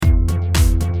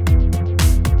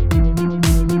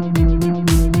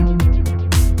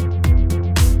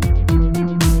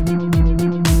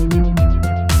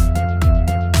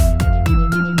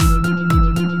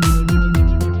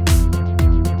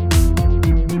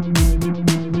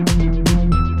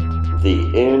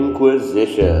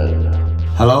Inquizition.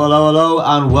 Hello,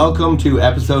 and welcome to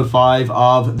episode 5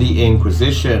 of The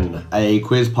Inquizition, a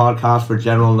quiz podcast for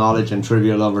general knowledge and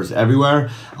trivia lovers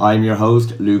everywhere. I'm your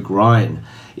host, Luke Ryan.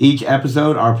 Each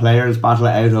episode, our players battle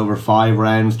it out over 5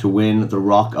 rounds to win the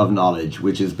Rock of Knowledge,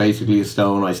 which is basically a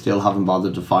stone I still haven't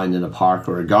bothered to find in a park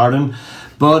or a garden,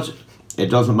 but it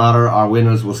doesn't matter. Our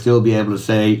winners will still be able to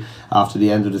say after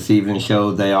the end of this evening's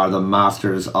show they are the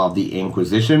masters of the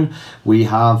Inquizition. We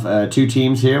have 2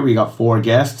 teams here. We got 4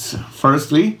 guests.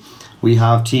 Firstly, we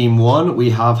have Team 1.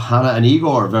 We have Hannah and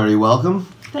Igor. Very welcome.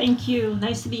 Thank you.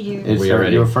 Nice to be here. It's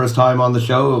your first time on the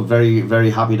show. Very,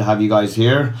 very happy to have you guys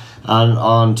here. And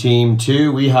on Team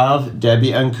 2, we have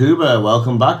Debbie and Kuba.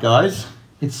 Welcome back, guys.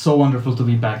 It's so wonderful to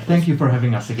be back. Thank you for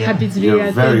having us again. Happy to be You're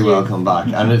here. very welcome back.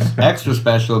 And it's extra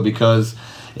special because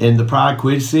in the Prague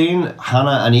quiz scene,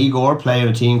 Hannah and Igor play in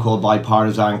a team called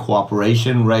Bipartisan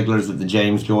Cooperation, regulars at the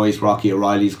James Joyce, Rocky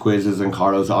O'Reilly's quizzes and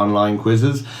Carlos online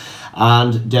quizzes.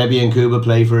 And Debbie and Kuba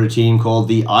play for a team called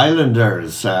the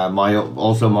Islanders.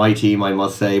 My team, I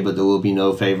must say, but there will be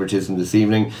no favoritism this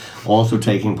evening, also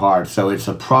taking part. So it's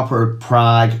a proper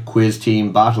Prague quiz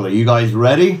team battle. Are you guys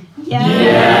ready?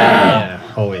 Yeah.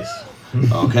 Always.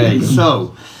 Okay,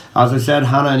 so as I said,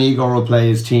 Hannah and Igor will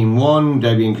play as Team 1,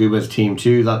 Debbie and Kuba as Team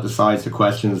 2. That decides the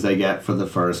questions they get for the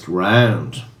first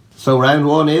round. So round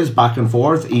 1 is back and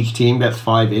forth. Each team gets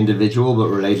 5 individual but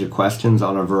related questions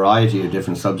on a variety of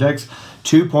different subjects.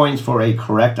 2 points for a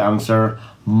correct answer,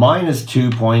 minus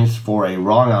 2 points for a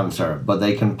wrong answer. But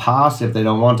they can pass if they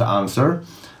don't want to answer.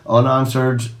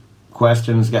 Unanswered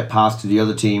questions get passed to the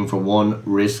other team for 1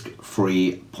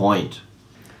 risk-free point.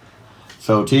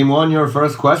 So Team 1, your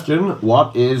first question.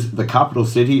 What is the capital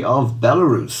city of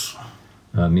Belarus?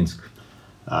 Minsk.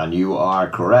 And you are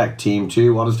correct. Team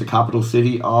 2, what is the capital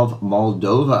city of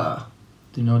Moldova?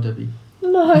 Do you know, Debbie?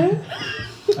 No.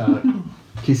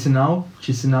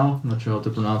 Chisinau. Not sure how to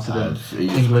pronounce it in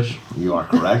English. You are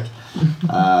correct.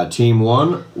 Team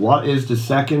 1, what is the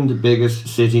second biggest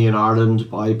city in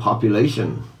Ireland by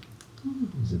population?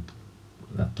 Is it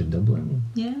after Dublin?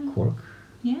 Yeah. Cork?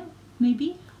 Yeah,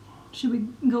 maybe. Should we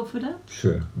go for that?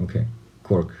 Sure, okay.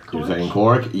 Cork. You're saying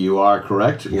Cork. You are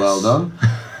correct. Yes. Well done.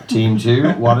 Team 2,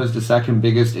 what is the second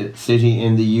biggest city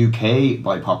in the UK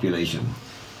by population?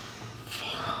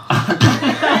 I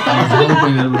was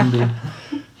hoping it wouldn't be.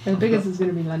 The biggest is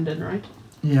going to be London, right?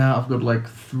 Yeah, I've got like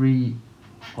 3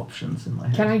 options in my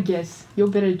head. Can I guess? You're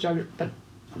better at geography, but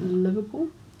Liverpool?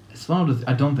 It's one of the.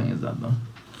 I don't think it's that though.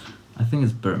 I think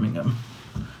it's Birmingham.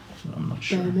 But I'm not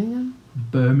sure.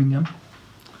 Birmingham.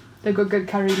 They've got good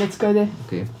curry. Let's go there.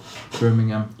 Okay,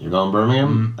 Birmingham. You're going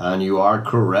Birmingham, and you are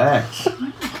correct.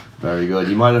 Very good.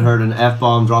 You might have heard an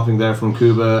F-bomb dropping there from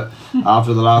Kuba.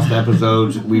 After the last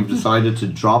episode, we've decided to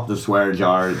drop the swear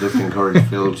jar. It doesn't encourage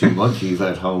Phil too much. He's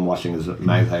at home washing his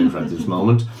mouth out at this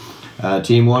moment.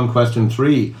 Team 1, question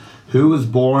 3. Who was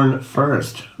born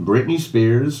first, Britney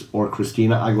Spears or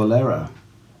Christina Aguilera?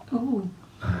 Oh.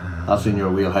 That's in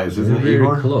your wheelhouse, isn't it, Very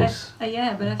Igor? close.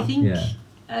 Yeah, but I think... Yeah.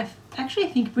 I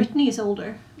think Britney is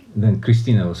older. Then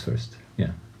Christina was first.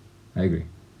 Yeah, I agree.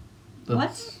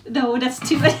 What? No, that's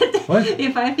too bad. What?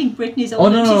 If I think Britney's Oh,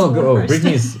 older, no, she's no, born go. first.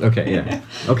 Britney's... Okay, yeah.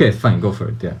 Okay, fine, go for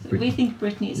it, yeah. We think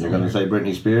Britney is You're older. going to say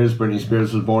Britney Spears. Britney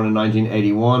Spears was born in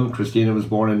 1981. Christina was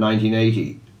born in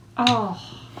 1980. Oh.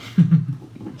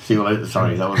 See what I...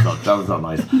 Sorry, that was not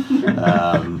nice.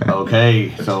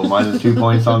 Okay, so minus 2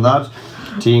 points on that.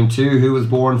 Team 2, who was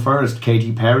born first,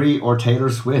 Katy Perry or Taylor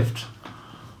Swift?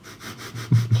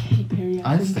 Katy Perry,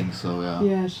 I think so. Yeah.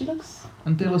 Yeah, she looks...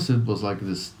 And Taylor Swift was like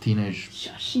this teenage.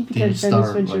 She became teen famous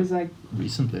star, when she was like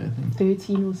recently, I think.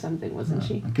 13 or something, wasn't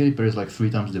she? And Katy Perry's like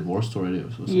 3 times divorced already or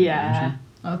something. Yeah. Isn't she?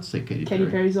 I'd say Katy Katy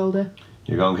Perry. Perry's older.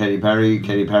 You're going Katy Perry.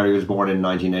 Katy Perry was born in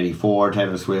 1984.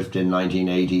 Taylor Swift in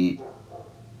 1989.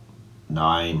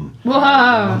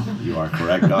 Wow! You are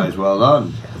correct, guys. Well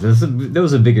done. There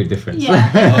was a bigger difference.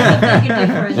 Yeah, there was a bigger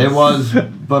difference. It was,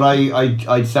 but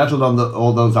I settled on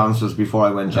all those answers before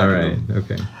I went checking Alright, them.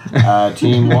 okay.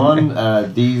 Team 1,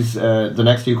 the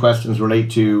next 2 questions relate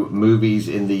to movies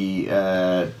in the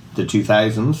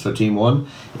 2000s. So Team 1,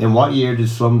 in what year did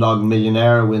Slumdog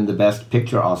Millionaire win the Best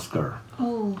Picture Oscar?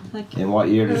 Oh, like... In what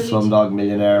year did early Slumdog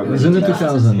Millionaire It win was the in the Best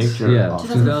 2000s. Picture Yeah,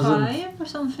 Oscar? 2005 or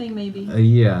something, maybe.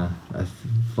 Yeah,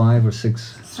 5 or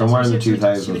 6. Somewhere in the Should we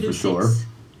 2000s do for 6? sure.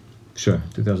 Sure,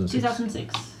 2006.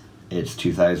 2006. It's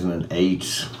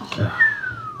 2008.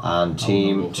 And go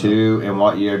Team for 2, in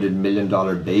what year did $1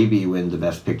 Million Baby win the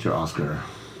Best Picture Oscar?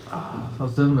 That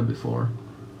was definitely before.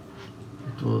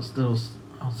 That was,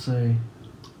 I'll say...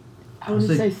 I want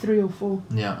to say 3 or 4.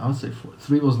 Yeah, I would say 4.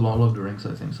 3 was Lord of the Rings,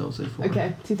 I think, so I'll say 4.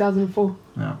 Okay, 2004.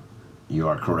 Yeah. You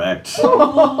are correct.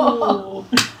 Oh,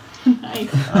 nice.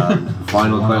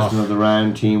 Final question of the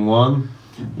round, Team 1.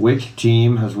 Which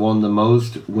team has won the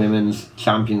most Women's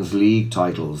Champions League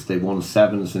titles? They've won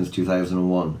 7 since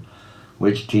 2001.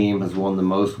 Which team has won the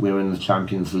most Women's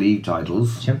Champions League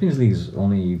titles? Champions League is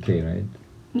only UK, right?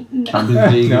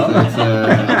 Champions League, No.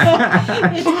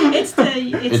 It's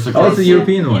the Oh, it's the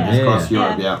European one. Yeah. it's Yeah, across yeah.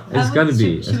 Europe, yeah. It's gotta be.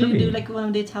 Should It's gotta we do be. like one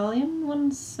of the Italian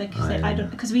ones? Like I say, I don't don't,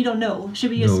 because we don't know. Should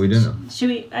we? No, Use, we don't know. Should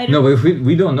we? I don't. No, but if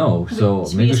we don't know, so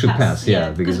should maybe we just should pass. Yeah,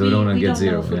 because we don't want to get know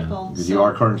zero. Yeah. football, Because so- you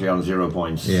are currently on 0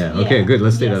 points. Yeah. Okay. Yeah. Good.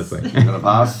 Let's stay Yes. that way. You're going to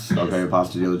pass? Okay, you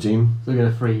pass to the other team. So you get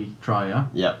a free try, yeah?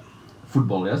 Yeah.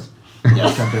 Football, yes?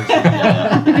 Yes. Champions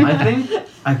yeah, yeah.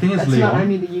 I think it's That's not Lyon.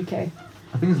 only the UK.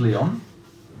 I think it's Lyon.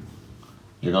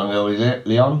 You're going to go with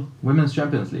Leon? Women's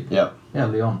Champions League. Yeah. Yeah,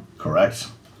 Lyon. Correct.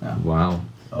 Wow.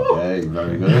 Okay,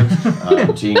 very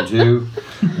good. Team 2.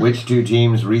 Which two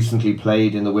teams recently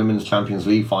played in the Women's Champions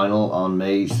League final on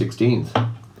May 16th?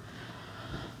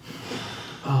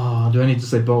 Oh, do I need to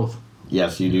say both?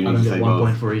 Yes, you do I need don't to get say 1 both.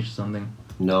 point for each something.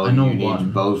 No, I know you need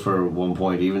one. both for 1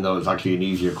 point, even though it's actually an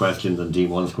easier question than Team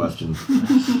 1's question.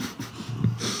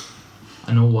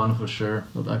 I know one for sure,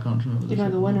 but I can't remember. You know the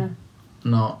second one. winner.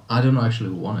 No, I don't know actually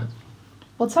who won it.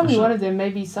 Well, tell I me should- one of them.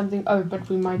 Maybe something. Oh, but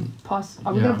we might pass.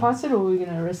 Are we Yeah. going to pass it or are we going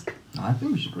to risk? I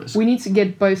think we should risk. We need to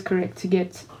get both correct to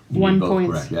get You 1 need both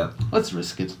point. correct, yeah. Let's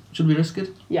risk it. Should we risk it?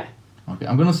 Yeah. Okay,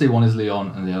 I'm gonna say one is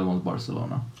Lyon and the other one's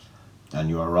Barcelona. And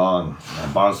you are wrong.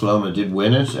 Barcelona did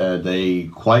win it. They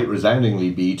quite resoundingly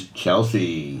beat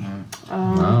Chelsea.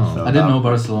 Wow. So I didn't that- know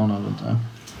Barcelona,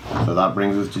 but So that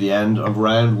brings us to the end of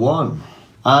round 1.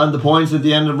 And the points at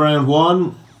the end of round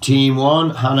 1. Team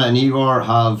 1, Hannah and Igor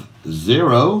have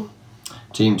 0.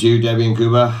 Team 2, Debbie and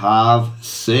Kuba have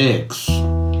 6.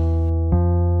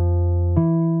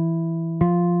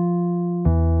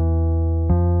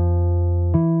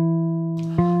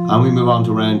 And we move on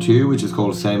to round 2, which is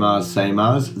called Same As, Same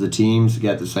As. The teams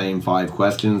get the same 5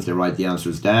 questions. They write the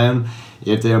answers down.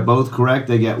 If they are both correct,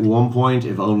 they get 1 point.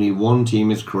 If only one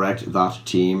team is correct, that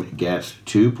team gets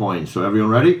 2 points. So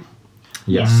everyone ready?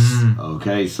 Yes.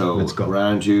 Okay, so Let's go.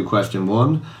 round 2, question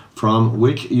 1. From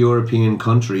which European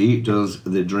country does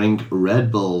the drink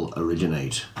Red Bull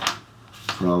originate?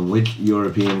 From which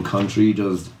European country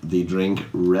does the drink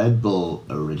Red Bull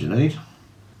originate?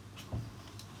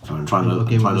 So I'm trying to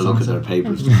Okay, look well, at their answer.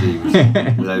 papers to see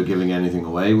without giving anything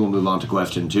away. We'll move on to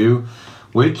question 2.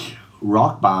 Which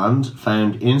rock band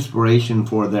found inspiration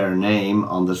for their name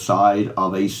on the side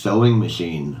of a sewing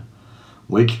machine?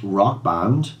 Which rock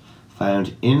band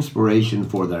found inspiration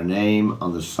for their name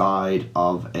on the side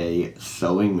of a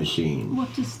sewing machine?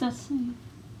 What does that say?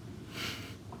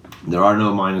 There are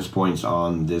no minus points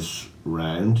on this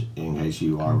round in case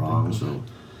you are wrong, so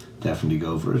definitely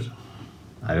go for it.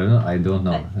 I don't know. I don't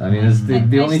know. I mean, it's the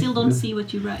I only. still don't see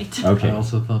what you write. Okay. I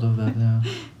also thought of that. Yeah,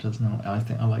 just now. I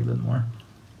think I like that more.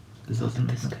 This doesn't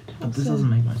make but this doesn't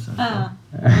make much sense. Ah,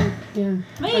 Yeah.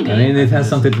 maybe. I mean, it has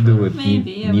something to do with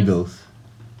Maybe, I was- needles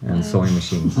and sewing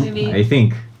machines. Maybe. I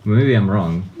think. Maybe I'm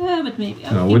wrong. Yeah, but maybe. No,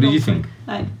 Okay, what did go you for it.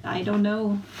 think? I don't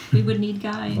know. We would need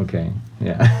Guy. Okay.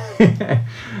 Yeah.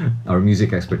 Our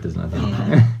music expert is not here.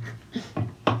 Yeah.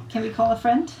 Can we call a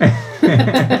friend?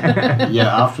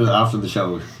 Yeah, after the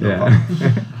show. No Yeah.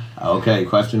 problem. Okay,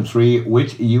 question 3.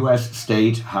 Which US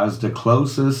state has the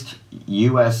closest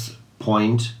US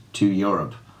point to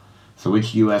Europe? So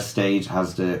which US state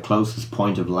has the closest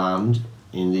point of land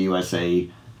in the USA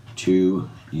to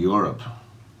Europe?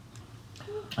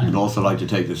 I would also like to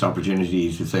take this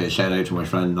opportunity to say a shout out to my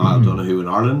friend Niall Donoghue in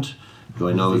Ireland, who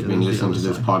I know has been listening to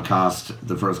this podcast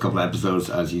the first couple of episodes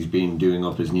as he's been doing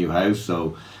up his new house.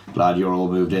 So glad you're all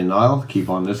moved in, Niall. Keep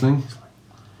on listening.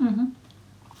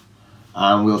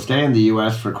 And we'll stay in the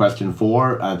US for question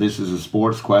 4. This is a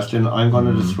sports question. I'm going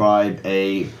to describe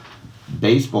a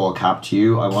baseball cap to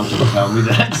you. I want you to tell me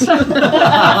that.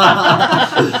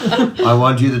 I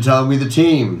want you to tell me the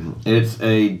team. It's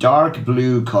a dark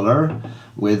blue color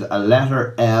with a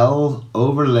letter L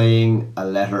overlaying a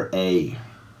letter A.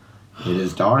 It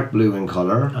is dark blue in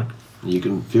color. You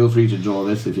can feel free to draw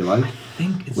this if you like. I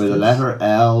think it's With a this. letter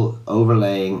L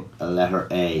overlaying a letter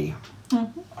A.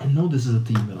 I know this is a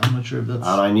team, but I'm not sure if that's.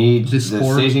 And I need the This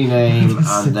sport. city name The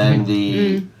and then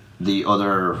city. the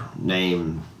other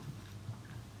name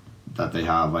that they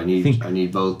have. I Think-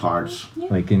 need both parts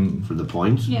Like in. for the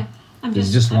point. Yeah. I'm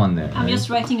There's just one there. I'm right? just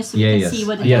writing it so Yeah. you can Yes. see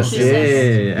what it Yes. actually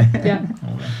says. Yeah. Yeah.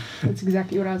 Okay. That's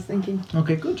exactly what I was thinking.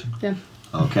 Okay, good. Yeah.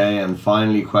 Okay, and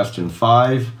finally question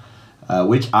 5.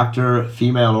 Which actor,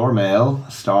 female or male,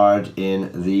 starred in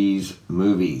these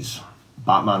movies?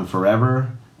 Batman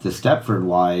Forever, The Stepford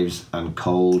Wives and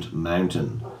Cold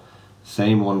Mountain.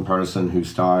 Same one person who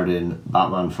starred in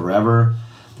Batman Forever,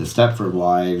 The Stepford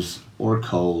Wives, or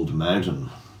Cold Mountain.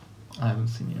 I haven't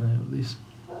seen any of these.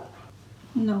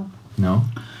 No. No?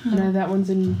 No, that one's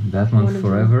in one Batman of them.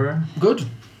 Forever? Good.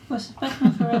 Was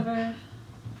Batman Forever?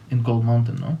 In Cold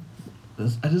Mountain, no?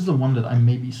 This is the one that I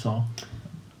maybe saw.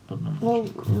 But no. Well,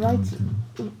 right.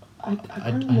 I I-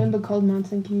 can't remember Cold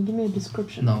Mountain. Can you give me a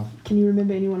description? No. Can you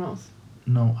remember anyone else?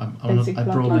 No, I'm not, Basic I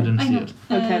plot probably line. didn't I see know. it.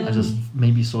 Okay. I just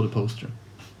maybe saw the poster.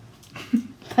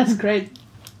 That's great.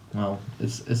 Well,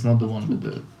 it's not the one with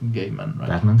the gay man, right?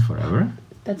 Batman Forever?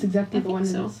 That's exactly I the think one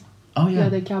so. it is. Oh Yeah, yeah.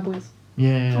 the Cowboys.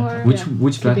 Yeah. Or Which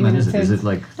Keeping Batman it is it? Is intense. it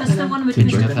like... that's the one with Tim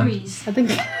Mr. Burton? Freeze. I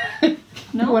think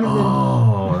No. one of them.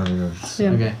 Oh, yes. Yeah.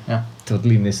 Okay, yeah.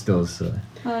 Totally missed those.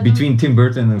 Well, Between Tim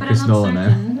Burton and but Chris I'm not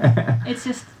Nolan. certain. It's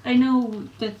just I know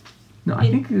that No, I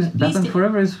think At least Batman it-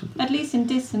 Forever is... at least in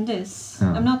this and this. Oh.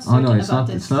 I'm not Oh certain no, it's about not.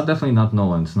 this. It's not definitely not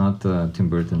Nolan. It's not Tim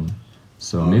Burton.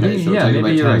 So Okay, maybe so yeah, take maybe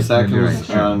about you're 10 right. seconds Maybe you're right.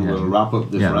 Sure, and yeah. we'll wrap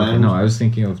up this Yeah, okay, round. no, I was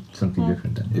thinking of something Yeah.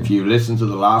 different then. If you listen to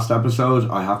the last episode,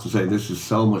 I have to say this is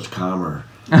so much calmer.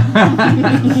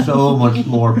 This is so much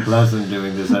more pleasant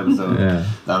doing this episode Yeah.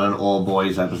 than an all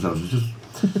boys episode. It's just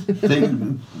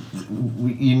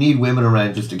you need women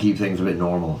around just to keep things a bit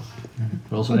normal.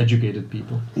 We're also educated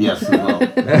people. Yes, as well.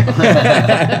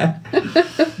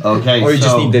 Okay, Or you so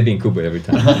just need Debbie and Kuba every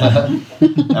time.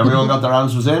 everyone got their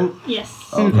answers in? Yes.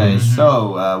 Okay,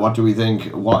 so what do we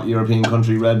think? What European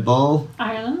country Red Bull?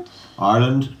 Ireland.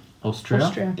 Ireland? Austria.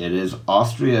 Austria. It is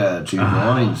Austria. 2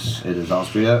 points. It is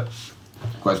Austria.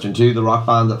 Question 2. The rock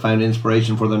band that found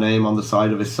inspiration for their name on the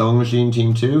side of a sewing machine,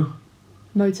 Team 2?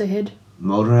 Motorhead.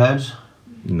 Motorhead.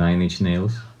 9 Inch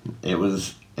Nails. It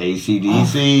was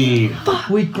AC/DC.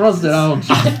 We crossed it out.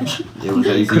 It was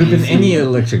AC/DC. Could have been any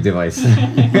electric device.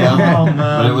 Yeah, Oh, man.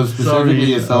 but it was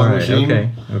specifically a sewing Alright,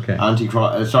 machine. okay.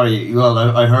 Antichrist. Sorry. Well,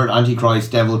 I heard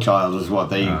Antichrist Devil Child is what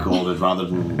they called it rather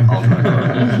than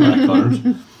alternate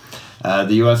current.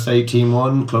 The USA Team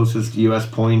 1, closest US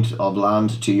point of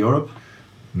land to Europe.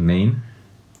 Maine.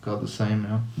 Got the same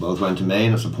now. Both went to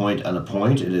Maine. It's a point and a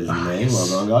point. It is Maine. Well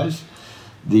done, guys.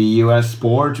 The US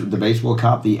sport, the baseball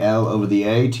cap, the L over the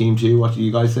A. Team 2, what do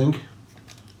you guys think?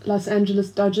 Los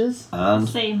Angeles Dodgers. And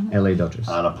Same. LA Dodgers.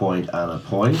 a point and a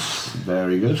point.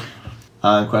 Very good.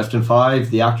 And question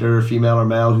 5, the actor, female or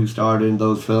male, who starred in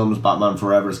those films, Batman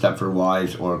Forever, Stepford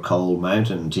Wives, or Cold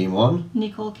Mountain. Team 1.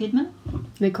 Nicole Kidman.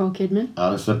 Nicole Kidman.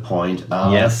 And it's a point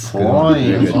and Yes, a good. point.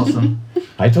 Very That's awesome.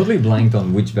 I totally blanked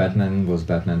on which Batman was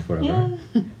Batman Forever.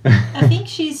 Yeah. I think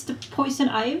she's the Poison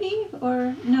Ivy,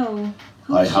 or no?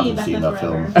 Who I is she? haven't Batman seen that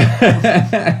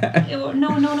Forever?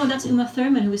 No, that's Uma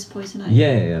Thurman who is Poison Ivy.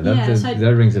 Yeah,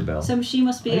 that rings a bell. So she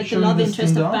must be Are you like the showing love this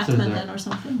interest thing of the answers Batman there? then, or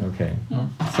something. Okay.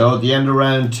 So at the end of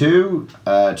round 2,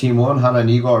 Team 1, Hannah and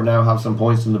Igor now have some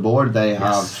points on the board. They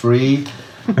have 3.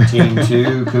 Team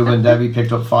 2, Kuba and Debbie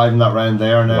picked up 5 in that round.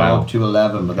 They are now Wow. up to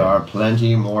 11, but there are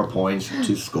plenty more points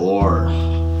to score.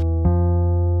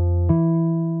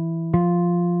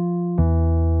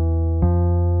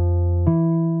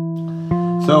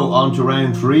 So on to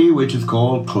round 3, which is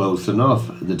called Close Enough.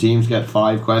 The teams get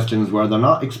 5 questions where they're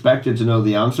not expected to know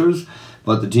the answers,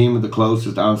 but the team with the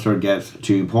closest answer gets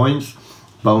 2 points.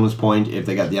 Bonus point if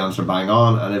they get the answer bang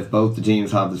on, and if both the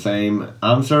teams have the same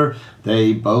answer,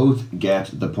 they both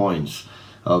get the points.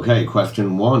 Okay,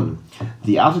 question 1.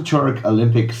 The Ataturk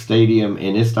Olympic Stadium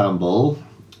in Istanbul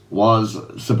was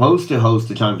supposed to host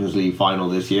the Champions League final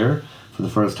this year for the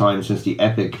first time since the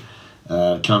epic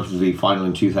Champions League final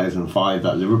in 2005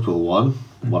 that Liverpool won.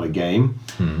 What a game.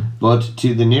 But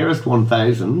to the nearest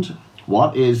 1,000,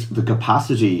 what is the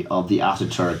capacity of the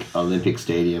Ataturk Olympic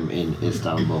Stadium in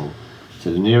Istanbul? To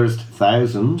the nearest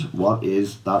 1,000, what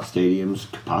is that stadium's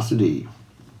capacity?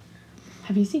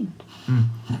 Have you seen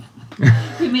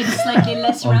We made it slightly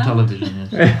less On round. television,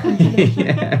 yes. it?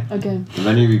 Yeah. Okay. Have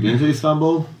any of you been to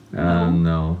Istanbul?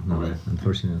 No, Okay.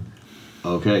 unfortunately.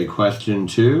 Okay, question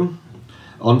 2.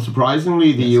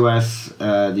 Unsurprisingly, the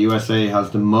USA has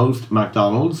the most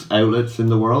McDonald's outlets in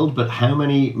the world, but how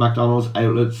many McDonald's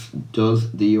outlets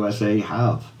does the USA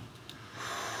have?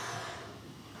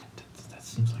 That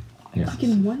seems like... Yeah. Like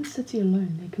in one city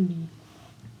alone, there can be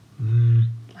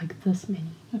like this many.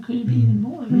 Or could it be even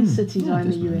more? How many cities are in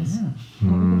the US?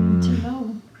 Hmm. Too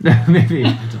low. Maybe.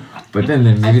 But then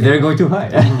maybe they're going too high.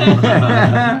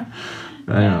 I don't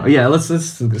know. Yeah, let's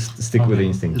stick with the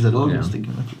instinct. Is it all Yeah.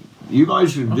 sticking with you? You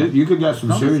guys, you could get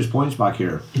some serious points back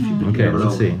here. Okay, never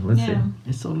let's know. see. Let's see. Yeah.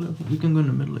 It's all... We can go in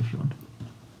the middle if you want.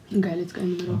 Okay, let's go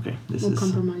in the middle. Okay, this We'll is...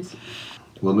 compromise.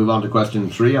 We'll move on to question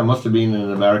 3. I must have been in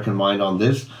an American mind on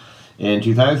this. In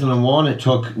 2001, it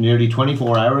took nearly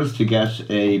 24 hours to get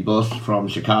a bus from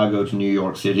Chicago to New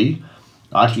York City,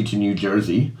 actually to New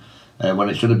Jersey, when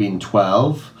it should have been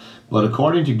 12. But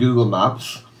according to Google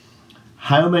Maps,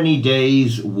 how many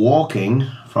days walking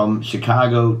from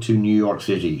Chicago to New York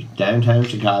City, downtown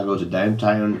Chicago to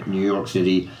downtown New York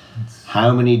City,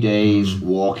 how many days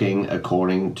walking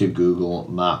according to Google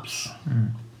Maps?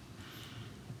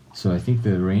 So I think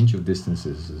the range of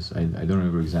distances is, I don't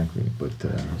remember exactly, but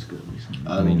That's good. And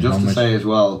how just to much say as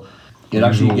well, it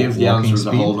actually usual gives the walking answer as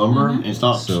a whole speed? number. It's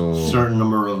not So- a certain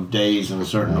number of days and a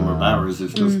certain number of hours.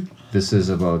 It's just this is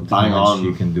about Bang how much on.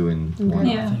 you can do in one,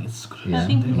 Yeah. I think it's crazy. yeah,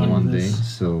 think we in can one do day.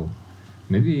 this. So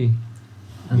maybe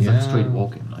And it's like Yeah. straight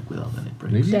walking, like without any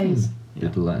breaks. maybe Days. a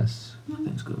bit less. I think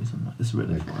it's good. It's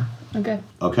really Like- far. Okay.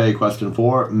 okay. Question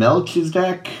 4: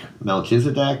 Melchizedek,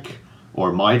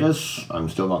 or Midas. I'm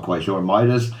still not quite sure.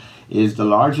 Midas is the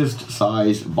largest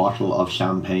size bottle of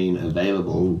champagne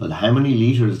available, but how many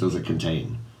liters does it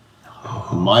contain?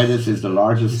 Midas is the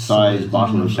largest size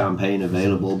bottle of champagne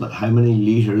available, but how many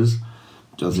liters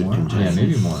does it More? contain? Yeah,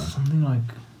 maybe more. Something like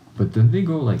But then they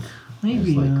go like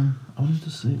maybe. It's like- I wanted to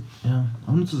say I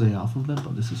wanted to say half of that,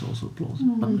 but this is also close.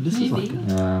 But this is like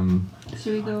maybe.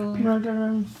 Should we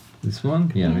go? this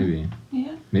one. Yeah, maybe.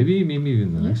 Yeah. Maybe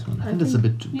even the next one. I think that's a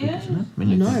bit too big, Yeah. isn't it? I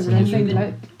No, it's but I something think big.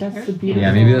 like that's the beautiful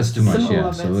Yeah, maybe that's too much. symbol Yeah,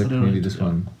 of so it. like maybe this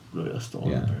one. Just all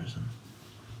Yeah. comparison.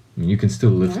 I mean, you can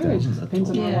still lift No, that it just depends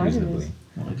on Yeah. how wide it reasonably. is.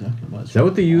 Well, exactly. Why Is that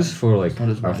what they use for like Not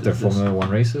as wide after as this. Formula One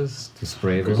races to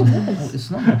spray It everyone? is. It's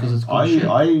not because it's good shape.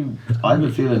 I have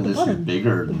a feeling this is bottom,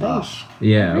 bigger than the that. base.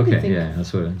 Yeah. I really Okay. think Yeah.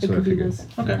 That's what It I could be figured. this.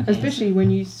 Okay. Especially when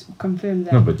you confirm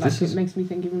that. No, but like, this it is- makes me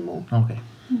think even more. Okay.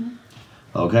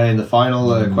 Okay, and the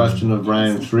final question of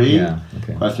round 3. Yeah.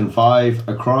 Okay. Question 5: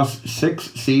 across 6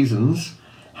 seasons,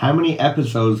 how many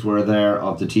episodes were there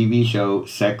of the TV show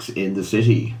Sex in the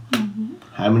City?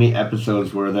 How many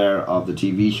episodes were there of the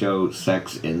TV show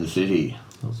Sex in the City?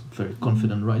 That was very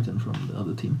confident writing from the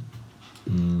other team.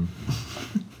 Mm.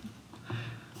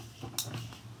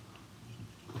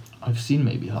 I've seen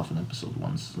maybe half an episode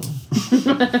once, so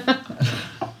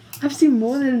I've seen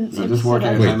more than. So just work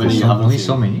out Wait, how many you so, haven't only seen.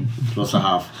 so many? Plus a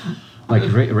half.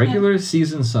 Like regular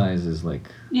season size is like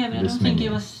Yeah, but I this don't think many.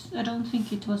 it was. I don't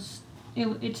think it was.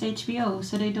 It's HBO,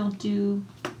 so they don't do.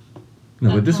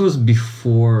 No, but this was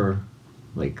before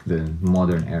like the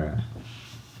modern era.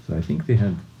 So I think they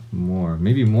had more,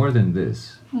 maybe more than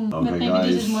this. But Okay, maybe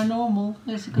guys. this is more normal.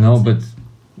 As a No, but concept.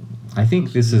 I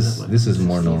think this is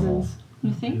more normal. Seasons.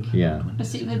 You think? Yeah. But,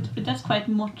 see, but that's quite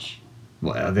much.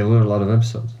 Well, there were a lot of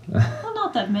episodes. Well,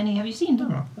 not that many. Have you seen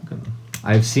them?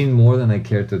 I've seen more than I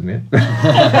care to admit. I'm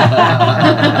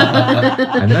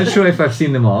not sure if I've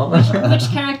seen them all. Which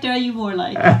character are you more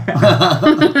like?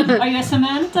 Are you a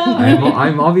Samantha? Or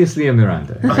I'm obviously a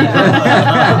Miranda.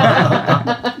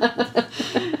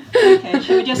 Okay,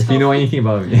 should we just If go you know for- anything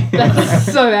about me.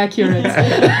 That's so accurate.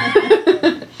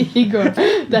 Igor,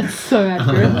 that's so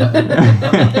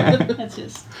accurate. Let's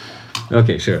just.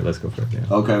 Okay, sure, let's go for it. Yeah.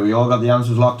 Okay, we all got the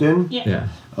answers locked in? Yeah. Yeah.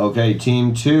 Okay,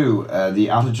 team 2, the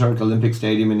Ataturk Olympic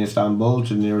Stadium in Istanbul,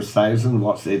 to the nearest 1,000.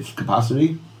 What's its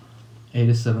capacity?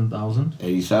 87,000.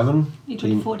 87. It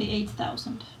Team, took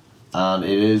 48,000. and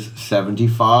it is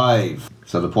 75.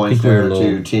 So the points think we were there low.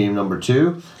 to team number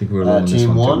 2. I think we're low on this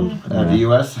Team one 1, too. the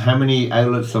US. How many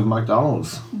outlets of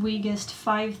McDonald's? We guessed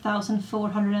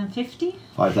 5,450.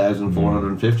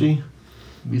 5,450.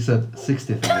 We said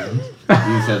 60,000. You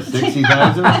said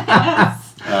 60,000.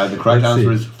 The correct Let's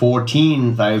answer see. is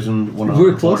 14,140.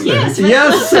 We're closer. Yes,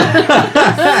 Yes!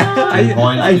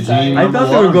 Points to team I number thought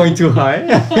we were 1. going too high.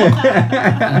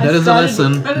 That is a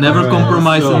lesson. Never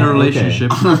compromise in a okay.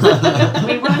 relationship.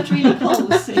 We weren't really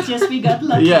close. It's just we got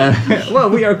lucky. Yeah. Well,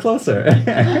 we are closer.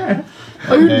 Okay,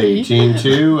 Only. team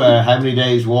 2, how many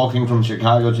days walking from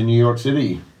Chicago to New York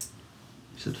City?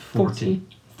 We said 40.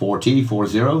 40,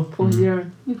 40. 40.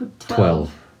 We put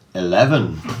 12.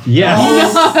 11.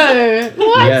 Yes. No!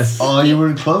 What? Yes. Oh, you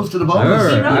were close to the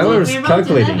bonus. Sure. I was we wrote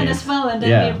calculating 11 it. as well, and then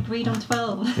Yeah. we agreed on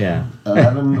 12. Yeah.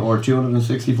 11 or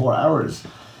 264 hours.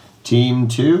 Team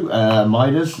 2,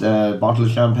 Midas, bottle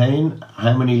of champagne.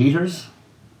 How many liters?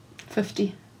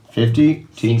 50. 50.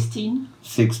 Team 16.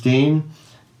 16.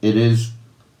 It is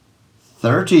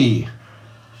 30.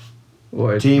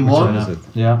 Team Which one. is it?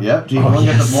 Yeah. Yep, team 1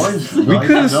 get the points. We Nice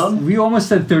could done. have. We almost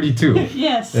said 32.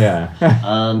 Yes. Yeah.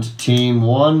 And team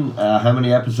 1, how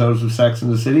many episodes of Sex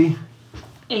in the City?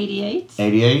 88.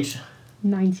 88.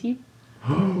 90.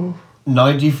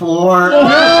 94.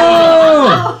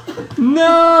 No!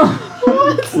 No!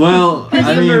 Well, I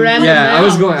a mean, Miranda yeah, I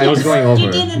was Yes. going over.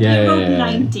 You didn't. Yeah, you wrote yeah, yeah.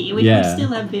 90, which Yeah. would still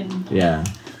have been. Yeah.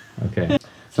 Okay.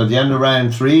 So at the end of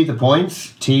round 3, the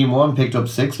points. Team 1 picked up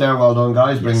 6 there. Well done,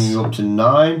 guys. Bringing you up to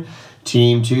 9.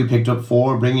 Team 2 picked up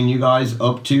 4, bringing you guys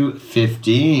up to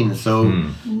 15. So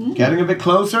getting a bit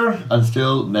closer and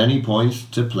still many points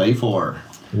to play for.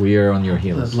 We are on your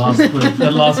heels.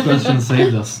 That last question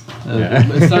saved us.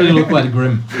 It started to look quite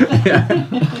grim.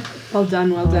 Well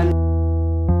done, well done.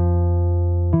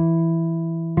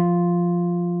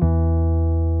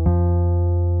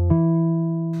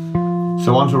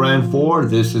 So on to round 4.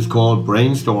 This is called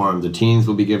Brainstorm. The teams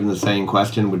will be given the same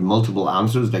question with multiple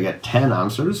answers. They get 10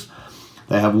 answers.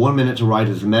 They have 1 minute to write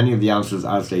as many of the answers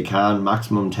as they can.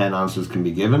 Maximum 10 answers can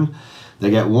be given. They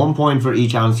get 1 point for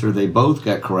each answer they both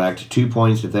get correct. 2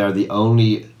 points if they're the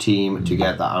only team to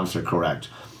get the answer correct.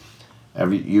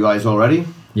 You guys all ready?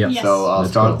 Yep. Yes. So I'll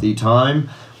Let's start go. the time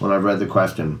when I've read the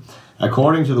question.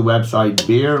 According to the website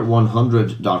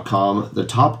beer100.com, the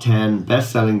top 10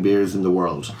 best-selling beers in the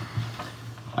world.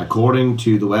 According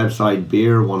to the website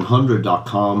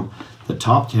beer100.com, the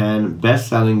top 10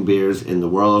 best-selling beers in the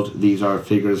world. These are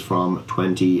figures from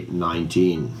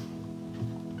 2019.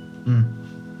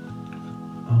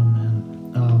 Oh man.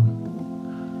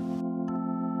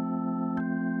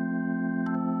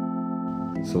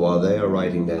 So while they are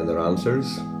writing down their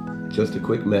answers, just a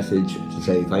quick message to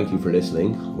say thank you for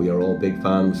listening. We are all big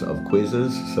fans of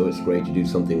quizzes, so it's great to do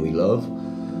something we love.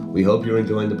 We hope you're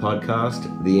enjoying the podcast.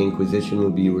 The Inquizition will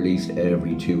be released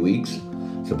every 2 weeks,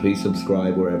 so please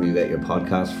subscribe wherever you get your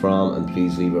podcast from, and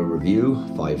please leave a review,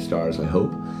 5 stars I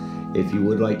hope. If you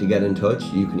would like to get in touch,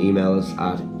 you can email us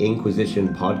at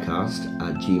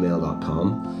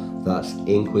inquisitionpodcast@gmail.com. That's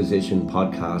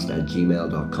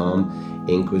inquisitionpodcast@gmail.com.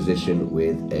 Inquisition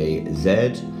with a Z.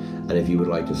 And if you would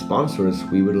like to sponsor us,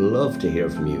 we would love to hear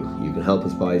from you. You can help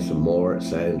us buy some more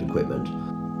sound equipment.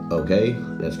 Okay,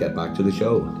 let's get back to the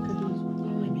show.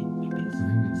 Maybe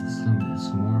it's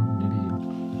more, maybe.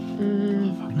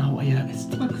 No, yeah, it's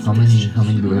How many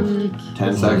do we have?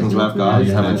 10 seconds left, guys.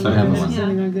 You have 10 it, you have seconds. one.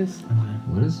 Something like this.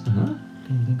 What is? Huh?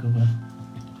 Can you think of a...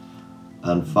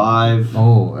 And 5,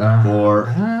 Oh, 4,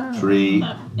 3,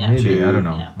 maybe. two, I don't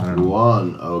know.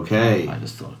 1. Okay. I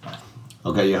just thought of that.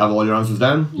 Okay, you have all your answers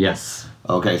down? Yes.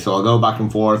 Okay, so I'll go back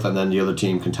and forth, and then the other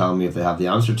team can tell me if they have the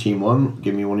answer. Team 1,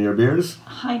 give me one of your beers.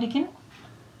 Heineken.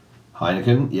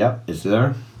 Heineken, yep, it's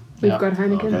there. We've Yeah. got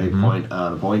Heineken. Okay, point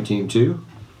and a point. Team 2,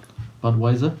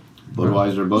 Budweiser.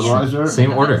 Budweiser.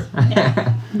 Same order.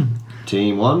 Yeah.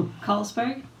 Team 1,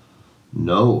 Carlsberg.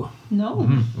 no. No. Ooh.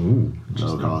 No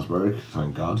Interesting. Carlsberg,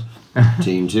 thank God.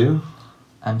 Team 2,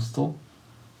 Amstel.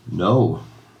 no.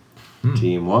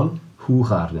 Team 1,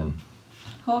 Hoegaarden.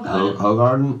 Hoegaarden.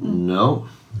 Hoegaarden, no.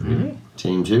 Really?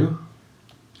 Team 2,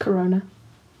 Corona.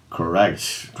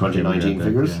 correct. 2019 Yeah,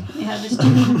 figures. yeah. We have this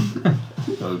too.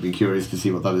 I would be curious to see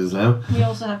what that is now. We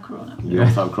also have Corona. You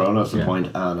also have Corona, so Yeah. point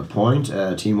and a point.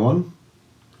 Team 1,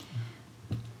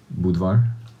 Budvar.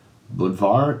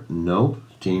 Budvar, no.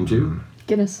 Team 2,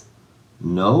 Guinness.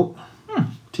 no.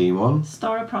 Team 1,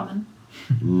 Staropramen.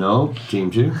 no.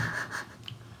 Team 2,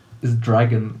 Is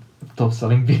Dragon top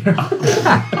selling beer?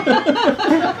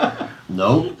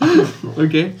 no.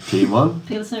 Okay. Team 1,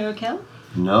 Pilsner Urquell.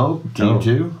 no. Team No.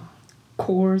 2,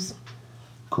 Coors.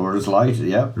 Coors Light,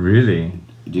 yep. Really?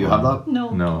 Do you have that? No.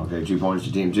 No. Okay, 2 points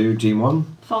to Team 2. Team 1,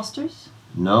 Foster's.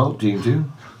 no. Team 2,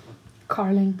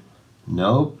 Carling.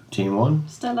 no. Team 1,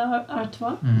 Stella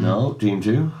Artois. no. Team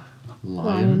 2,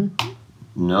 Lion.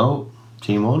 no.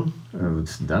 Team 1,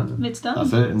 It's done. It's done.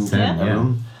 that's it. And Same, yeah.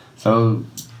 everyone. So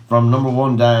from number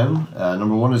 1 down,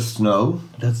 number 1 is Snow,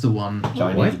 That's the one.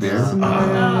 Chinese What? beer.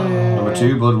 No. Number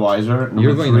 2, Budweiser. Number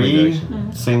You're going the right 3,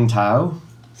 direction. Tsingtao,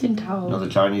 Tsingtao. another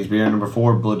Chinese beer. Number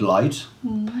 4, Bud Light.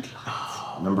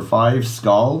 Number 5,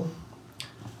 Skol.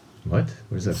 What?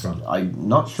 Where's that from? I'm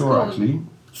not sure Skol. actually.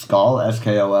 Skol,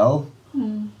 SKOL.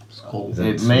 Skull. Is that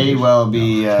It may Swedish? well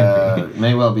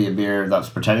be a beer that's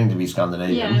pretending to be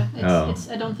Scandinavian. Yeah, Oh. it's.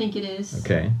 I don't think it is.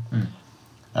 Okay.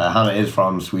 Hannah is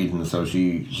from Sweden, so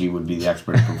she would be the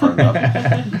expert to confirm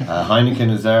that. Heineken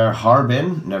is there.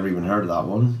 Harbin, never even heard of that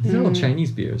one. These are all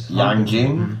Chinese beers.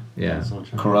 Yanjing, Yeah.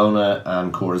 Corona,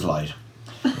 and Coors Light.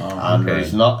 And okay.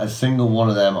 there's not a single one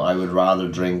of them I would rather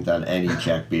drink than any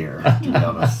Czech beer, to be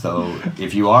honest. So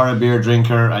if you are a beer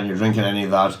drinker and you're drinking any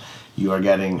of that, you are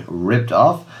getting ripped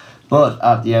off. But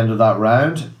at the end of that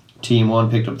round, Team 1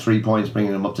 picked up 3 points,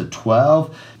 bringing them up to 12.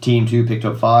 Team 2 picked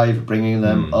up 5, bringing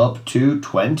them up to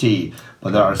 20.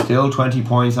 But there are still 20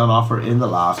 points on offer in the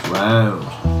last round.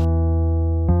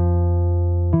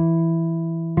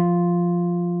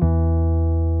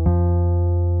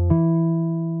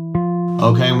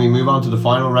 Okay, and we move on to the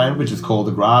final round, which is called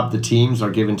the grab. The teams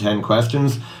are given 10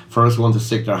 questions. First one to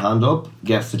stick their hand up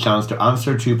gets the chance to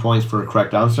answer, 2 points for a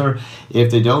correct answer.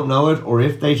 If they don't know it, or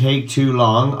if they take too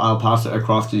long, I'll pass it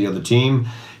across to the other team.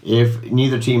 If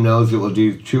neither team knows it, we'll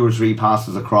do 2 or 3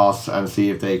 passes across and see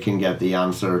if they can get the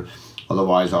answer.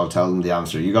 Otherwise, I'll tell them the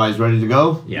answer. You guys ready to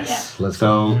go? Yes. Let's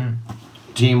go. So,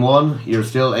 Team 1, you're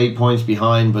still 8 points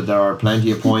behind, but there are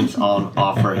plenty of points on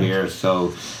offer here.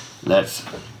 So, let's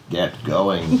get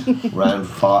going. Round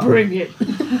 5. Bring it.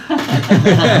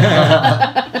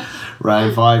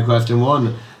 Round 5, question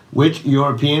 1. Which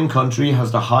European country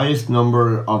has the highest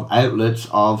number of outlets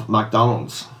of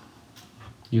McDonald's?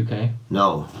 UK.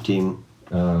 No. Team.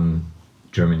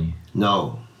 Germany.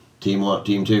 No. Team 1.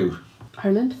 Team 2.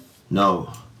 Ireland.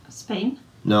 No. Spain.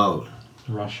 No.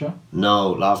 Russia.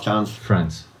 No. Last chance.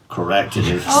 France. Correct. It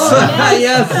is. Oh,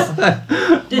 yes.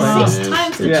 The Wow. 6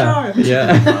 times the Yeah. charm.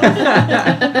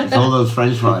 Yeah. It's all those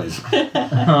French fries.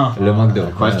 Le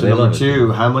McDo. Question Yeah, they number love it.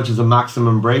 2. How much is a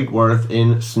maximum break worth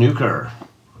in snooker?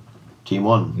 Team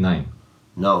 1. 9.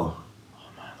 No.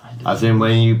 As in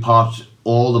when you pot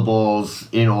all the balls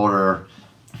in order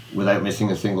without missing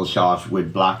a single shot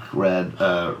with black, red,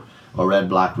 or red,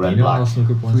 black, red, You know how black.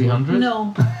 snooker points are? 300.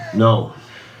 No. No.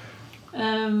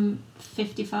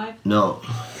 55. No.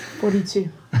 42.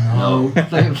 No.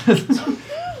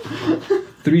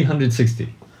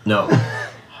 360. No.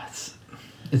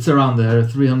 It's around there.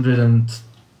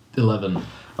 311.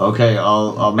 Okay,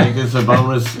 I'll make this a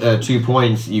bonus 2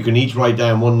 points. You can each write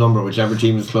down one number. Whichever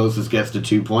team is closest gets the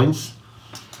 2 points.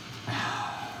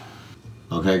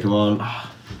 Okay, come on.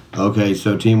 Okay,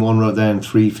 so team 1 wrote down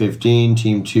 315.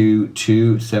 Team 2,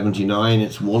 279.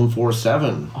 It's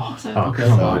 147. Oh, So, okay.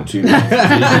 come So on. 2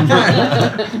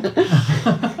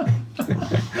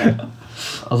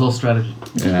 I was all strategy.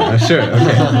 Yeah, sure.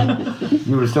 Okay.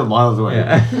 You were still miles away.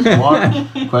 Yeah.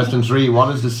 What? Question 3.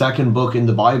 What is the second book in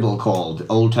the Bible called?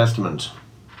 Old Testament.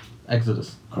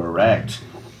 Exodus. Correct.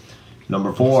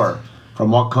 Number 4.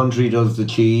 From what country does the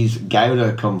cheese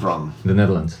Gouda come from? The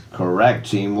Netherlands. Correct.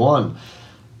 Team 1.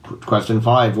 Question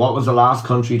 5. What was the last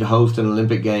country to host an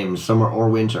Olympic Games, summer or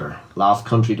winter? Last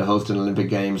country to host an Olympic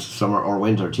Games, summer or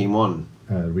winter? Team 1.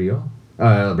 Rio.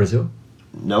 Brazil.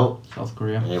 No. South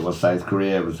Korea. It was South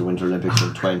Korea. It was the Winter Olympics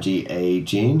in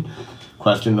 2018.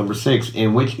 Question number 6.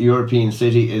 In which European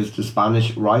city is the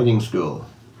Spanish riding school?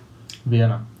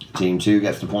 Vienna. Team 2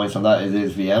 gets the points on that. It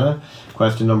is Vienna.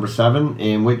 Question number 7.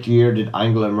 In which year did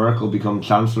Angela Merkel become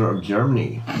Chancellor of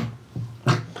Germany?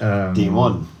 Team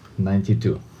 1.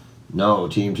 92. No.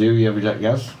 Team 2, you have a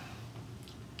guess?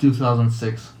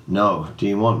 2006. No.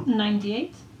 Team 1.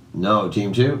 98. No.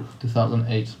 Team 2.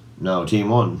 2008. No. Team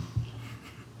 1.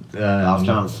 Last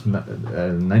chance.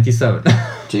 97.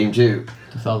 Team 2.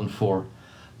 2004.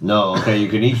 No. Okay, you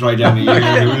can each write down a year.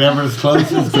 Whoever is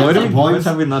closest So why gets the points.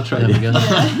 have we not tried Yeah,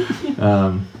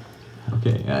 it?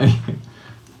 Okay.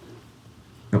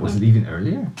 No, was it even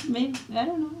earlier? Maybe. I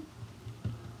don't know.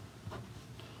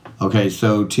 Okay,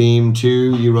 so Team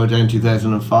 2, you wrote down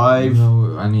 2005.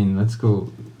 No, I mean, let's go.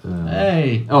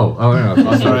 Hey. Oh, no.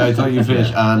 Oh, sorry, I thought you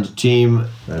finished. And Team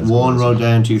That's 1 cool. wrote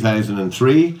down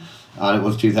 2003, and it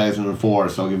was 2004,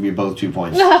 so I'll give you both 2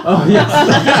 points. Oh, yes.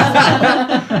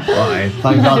 Fine.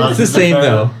 Thank God It's the that's same,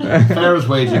 though. fairest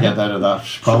way to get out of that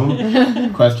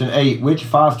problem. Question 8. Which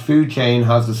fast food chain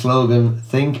has the slogan,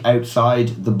 think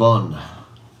outside the bun?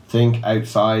 Think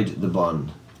outside the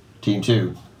bun. Team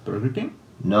 2. Burger King.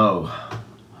 No.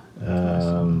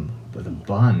 But the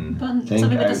bun. Bun. Think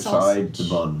Something with the outside sausage. the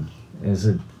bun. Is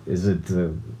it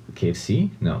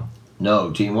KFC? No. No.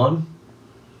 Team 1.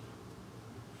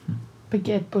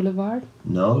 Baguette Boulevard.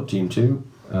 No. Team 2.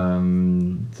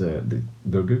 The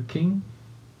Burger King?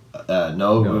 No,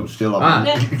 No. we're still on.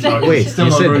 Wait, Still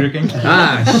you no said Burger that. King.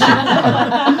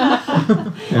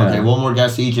 Yeah. Okay, one more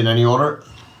guess each in any order.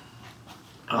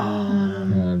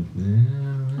 The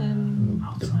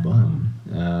bun.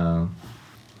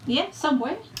 Yeah,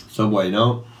 Subway. Subway,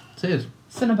 no. Say it.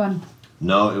 Cinnabon.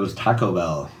 No, it was Taco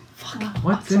Bell.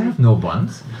 What? They have no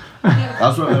buns?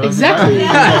 That's what Exactly.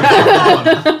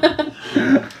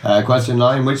 Question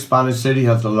 9. Which Spanish city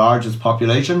has the largest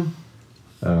population?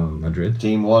 Madrid.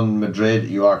 Team 1, Madrid.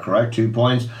 You are correct. 2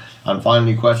 points. And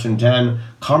finally, question 10.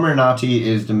 Comirnaty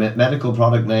is the medical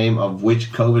product name of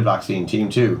which COVID vaccine? Team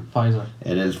 2. Pfizer.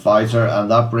 It is Pfizer, and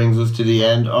that brings us to the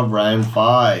end of round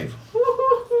 5.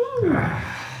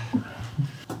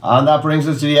 And that brings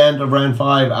us to the end of round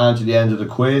 5 and to the end of the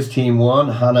quiz. Team 1,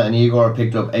 Hannah and Igor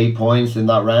picked up 8 points in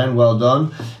that round. Well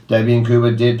done. Debbie and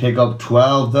Kuba did pick up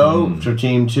 12 though for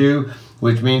Team 2,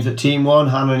 which means that Team 1,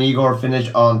 Hannah and Igor,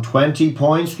 finished on 20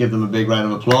 points. Give them a big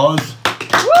round of applause.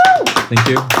 Thank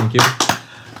you. Thank you.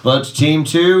 But Team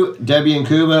 2, Debbie and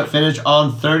Kuba, finish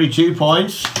on 32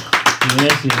 points.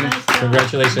 Yes, yes. Nice job.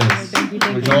 Congratulations. Thank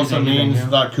you. Which also means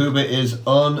that Kuba is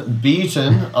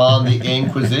unbeaten on the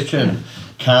Inquisition.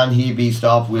 Can he be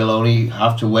stopped? We'll only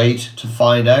have to wait to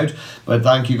find out. But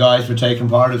thank you guys for taking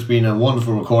part. It's been a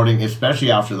wonderful recording,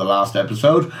 especially after the last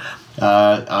episode.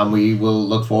 And we will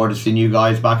look forward to seeing you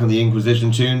guys back on the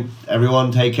Inquisition soon.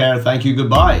 Everyone, take care. Thank you.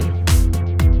 Goodbye.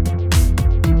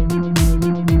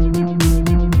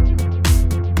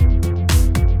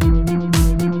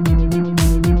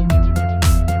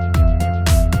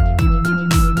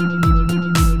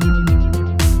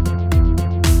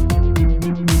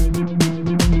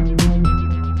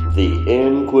 The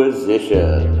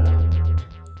Inquisition.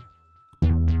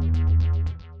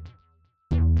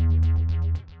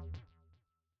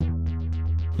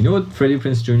 You know what Freddie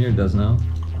Prinze Jr. does now?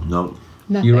 No.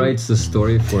 Nothing. He writes the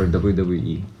story for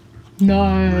WWE. No.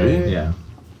 Really? Yeah.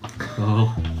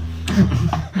 Oh.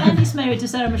 And he's married to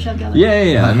Sarah Michelle Gellar.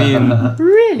 Yeah. I mean,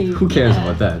 Really? who cares Yeah.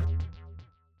 about that?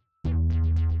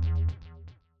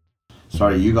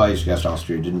 Sorry, you guys guessed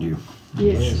Austria, didn't you?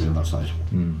 Yes. Should be on that side.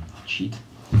 Cheat.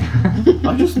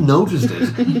 I just noticed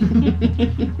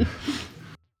it.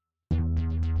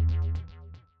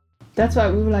 That's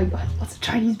why we were like, what's a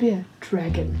Chinese beer?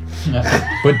 Dragon.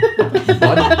 But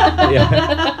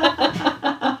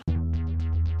yeah.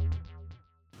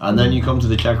 And then you come to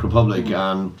the Czech Republic,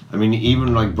 and I mean,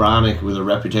 even like Brannick, with a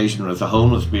reputation as a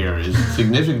homeless beer, is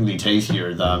significantly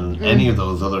tastier than any of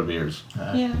those other beers.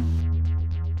 Yeah.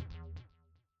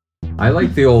 I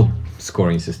like the old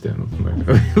scoring system.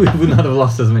 We would not have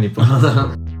lost as many points.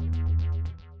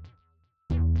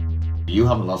 You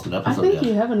haven't lost an I episode think yet.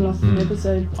 you haven't lost an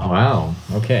episode. Wow.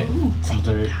 Okay.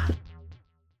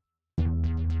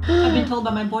 I've been told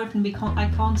by my boyfriend I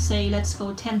can't say let's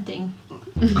go tenting.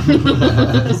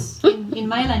 Because in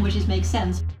my language it makes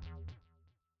sense.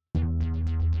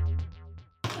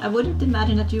 I wouldn't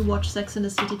imagine that you watch Sex and the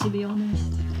City, to be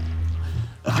honest.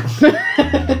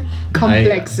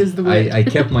 Complex is the word. I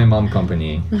kept my mom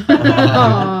company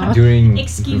Aw. during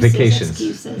Excuses, vacations.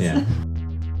 excuses. Yeah.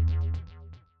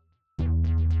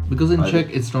 Because in Czech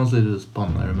it's translated as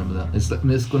Pun, I remember that. It's like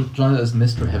translated as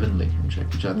Mr. Heavenly in Czech,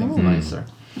 which I think is nicer.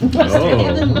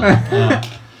 Oh.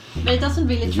 But it doesn't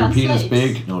really Is your translate.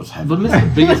 penis big? No, it's heavy. But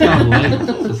Mr. Big is kind of lame.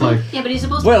 It's like, Yeah, but he's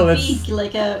supposed Well, to that's- be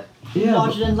like a Yeah,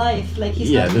 larger than life. Like he's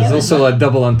Yeah, not there's heaven. also a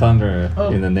double entendre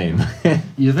Oh. in the name.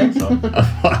 you think so?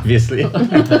 Obviously.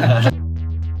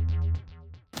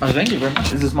 Oh, thank you very much.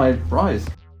 This is my prize.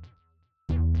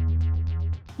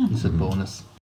 It's a bonus.